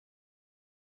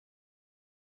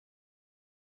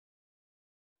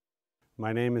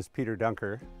My name is Peter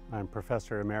Duinker. I'm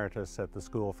Professor Emeritus at the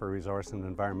School for Resource and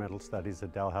Environmental Studies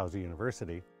at Dalhousie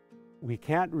University. We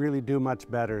can't really do much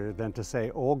better than to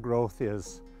say old growth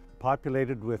is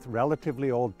populated with relatively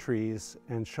old trees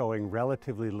and showing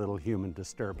relatively little human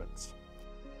disturbance.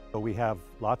 So we have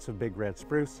lots of big red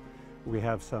spruce, we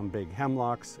have some big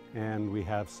hemlocks, and we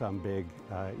have some big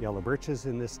yellow birches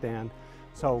in this stand.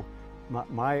 So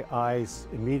my eyes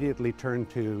immediately turn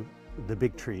to the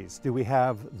big trees. Do we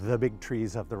have the big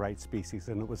trees of the right species?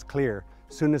 And it was clear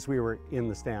as soon as we were in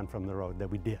the stand from the road that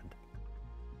we did.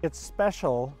 It's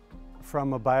special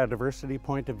from a biodiversity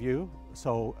point of view.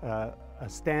 So a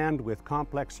stand with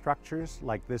complex structures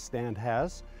like this stand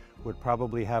has would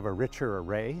probably have a richer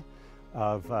array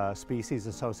of species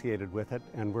associated with it,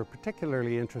 and we're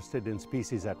particularly interested in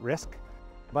species at risk.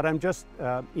 But I'm just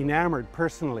enamored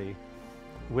personally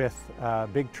with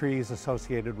big trees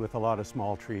associated with a lot of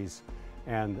small trees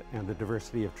and the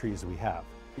diversity of trees we have.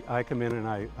 I come in and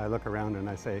I look around and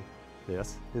I say,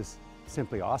 this is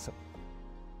simply awesome.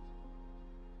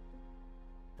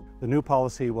 The new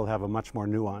policy will have a much more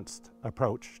nuanced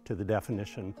approach to the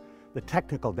definition, the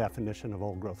technical definition of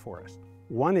old growth forest.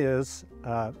 One is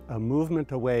a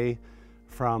movement away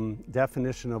from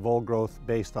definition of old growth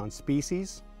based on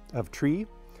species of tree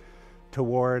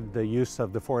toward the use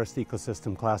of the forest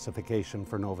ecosystem classification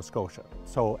for Nova Scotia.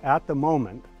 So at the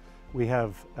moment, we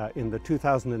have, in the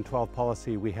 2012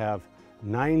 policy, we have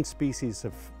 9 species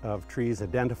of trees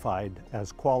identified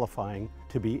as qualifying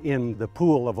to be in the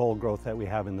pool of old growth that we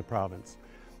have in the province.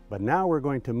 But now we're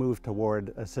going to move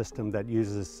toward a system that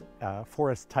uses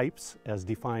forest types as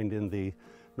defined in the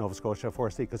Nova Scotia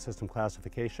Forest Ecosystem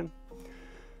Classification.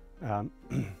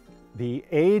 The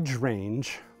age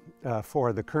range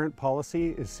for the current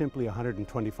policy is simply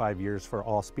 125 years for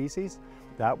all species.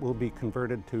 That will be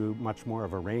converted to much more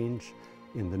of a range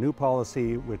in the new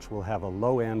policy, which will have a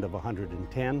low end of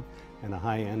 110 and a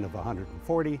high end of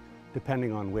 140,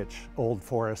 depending on which old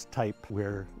forest type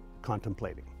we're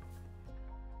contemplating.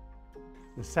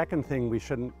 The second thing we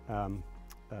shouldn't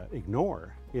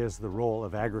ignore is the role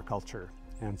of agriculture.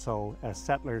 And so as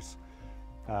settlers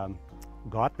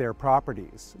got their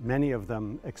properties, many of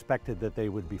them expected that they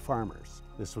would be farmers.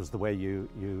 This was the way you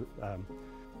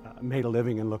made a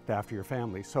living and looked after your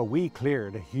family. So we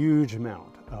cleared a huge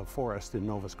amount of forest in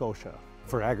Nova Scotia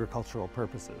for agricultural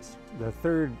purposes. The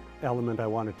third element I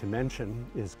wanted to mention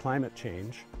is climate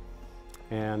change.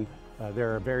 And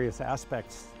there are various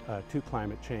aspects to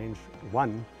climate change.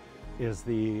 One is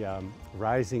the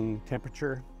rising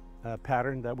temperature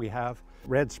pattern that we have.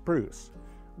 Red spruce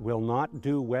will not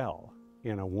do well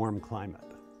in a warm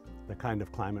climate, the kind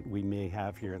of climate we may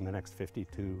have here in the next 50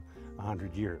 to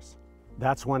 100 years.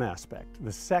 That's one aspect.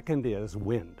 The second is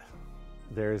wind.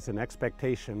 There's an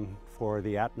expectation for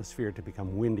the atmosphere to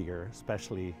become windier,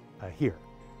 especially here.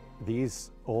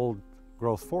 These old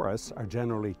growth forests are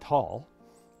generally tall,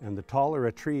 and the taller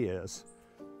a tree is,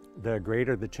 the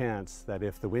greater the chance that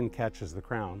if the wind catches the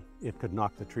crown, it could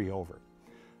knock the tree over.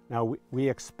 Now, we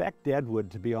expect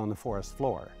deadwood to be on the forest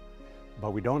floor,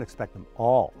 but we don't expect them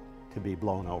all to be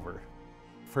blown over.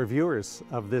 For viewers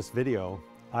of this video,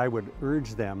 I would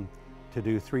urge them to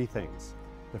do 3 things.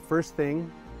 The first thing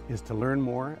is to learn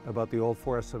more about the old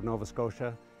forests of Nova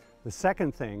Scotia. The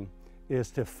second thing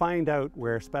is to find out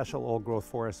where special old growth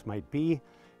forests might be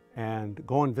and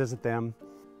go and visit them.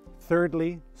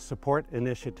 Thirdly, support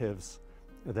initiatives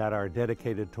that are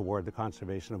dedicated toward the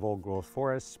conservation of old growth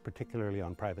forests, particularly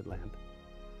on private land.